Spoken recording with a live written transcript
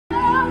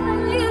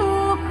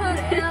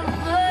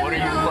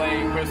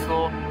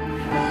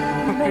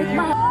Getting in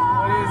the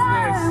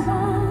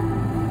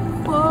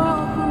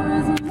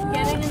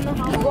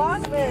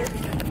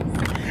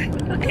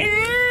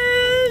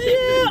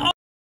hall.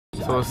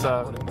 So what's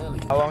up?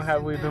 How long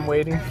have we been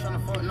waiting? You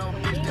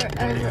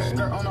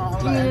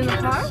mean in the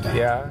car?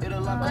 Yeah.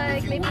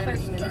 Like maybe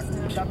 5 minutes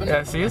now.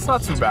 Yeah, see, it's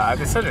not too bad.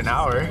 They said an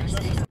hour.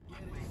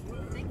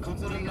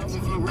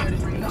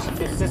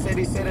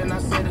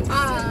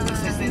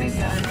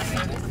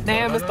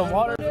 Damn, it's the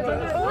water.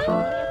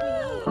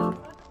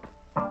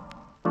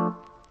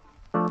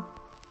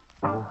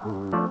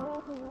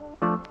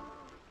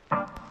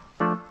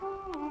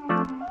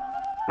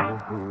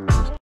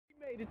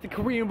 It's the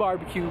Korean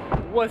barbecue.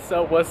 What's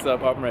up? What's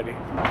up? I'm ready.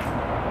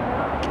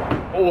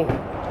 Oh.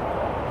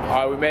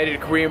 Alright, we made it to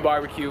Korean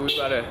barbecue. We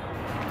gotta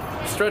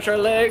stretch our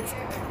legs.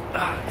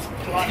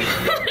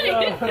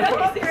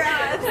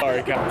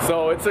 Sorry, guys.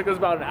 So it took us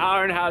about an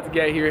hour and a half to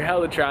get here.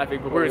 Hella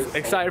traffic, but we're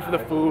excited for the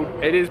food.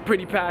 It is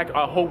pretty packed.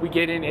 I hope we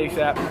get in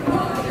ASAP.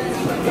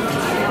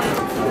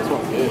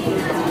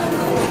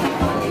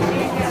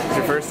 It's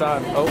your first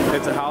time. Oh,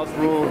 it's a house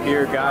rule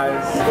here,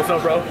 guys. What's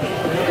up, bro?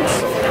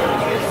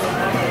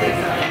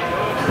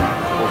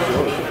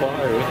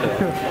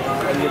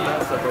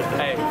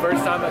 Hey,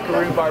 first time at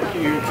Korean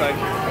barbecue. Like,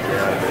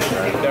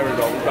 there we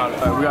go. We got it.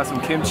 We got some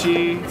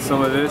kimchi,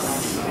 some of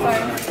this.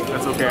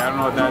 That's okay. I don't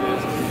know what that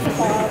is.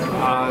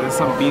 There's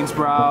some bean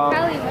sprout. I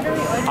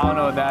don't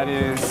know what that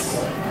is.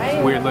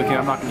 Weird looking.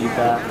 I'm not gonna eat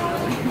that.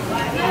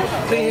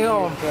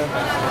 Damn.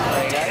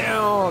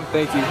 Damn.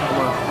 Thank you.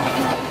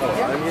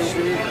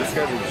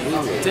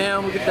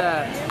 Damn. Look at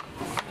that.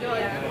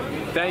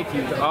 Thank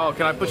you. Oh,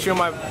 can I put you in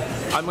my?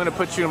 I'm gonna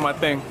put you in my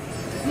thing.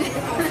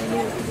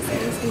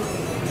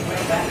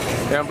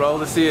 Damn, bro,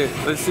 let's see it.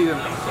 Let's see them.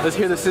 Let's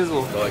hear the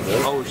sizzle. Like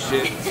this? Oh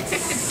shit.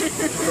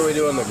 That's what we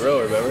do on the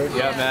grill, remember?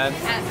 Yeah, man.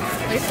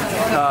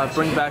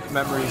 Bring back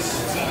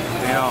memories.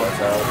 Damn.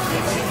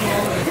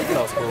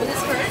 That was cool.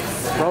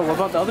 Bro, what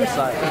about the other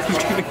side?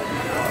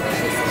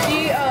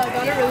 She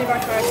got a really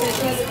bad car accident.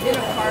 She's in a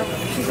car.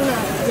 She's in a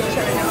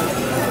wheelchair right now.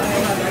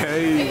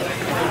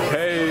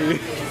 Hey.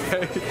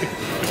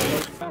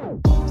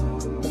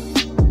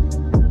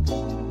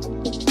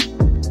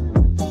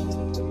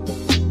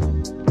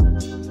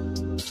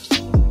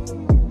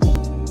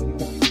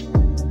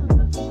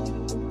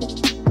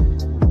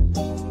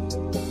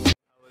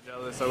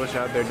 I wish I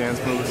had their dance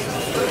moves.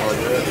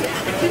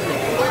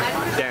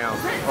 Damn.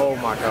 Oh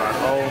my god.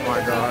 Oh my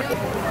god.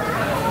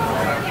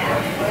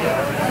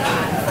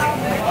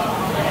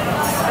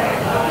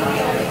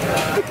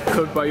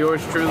 Cooked by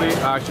yours truly.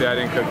 Actually, I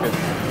didn't cook it.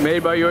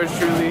 Made by yours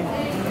truly. Oh,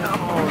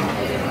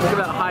 look at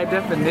that high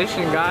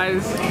definition,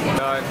 guys.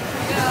 Done.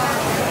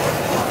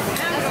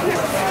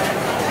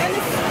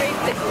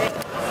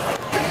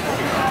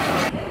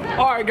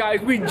 Alright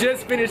guys, we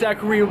just finished that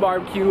Korean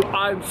barbecue.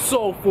 I'm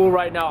so full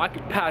right now, I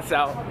could pass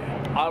out.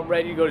 I'm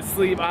ready to go to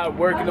sleep. I had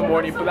work in the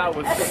morning, but that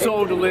was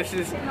so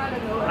delicious.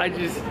 I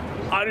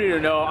don't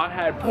even know. I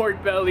had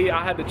pork belly,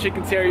 I had the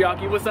chicken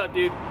teriyaki. What's up,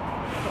 dude?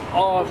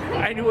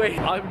 Anyway,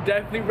 I'm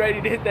definitely ready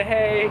to hit the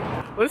hay.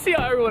 Let's see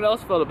how everyone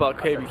else felt about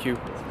BBQ.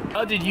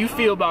 How did you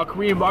feel about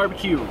Korean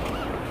barbecue? Oh,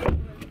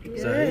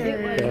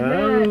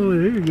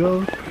 there you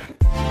go.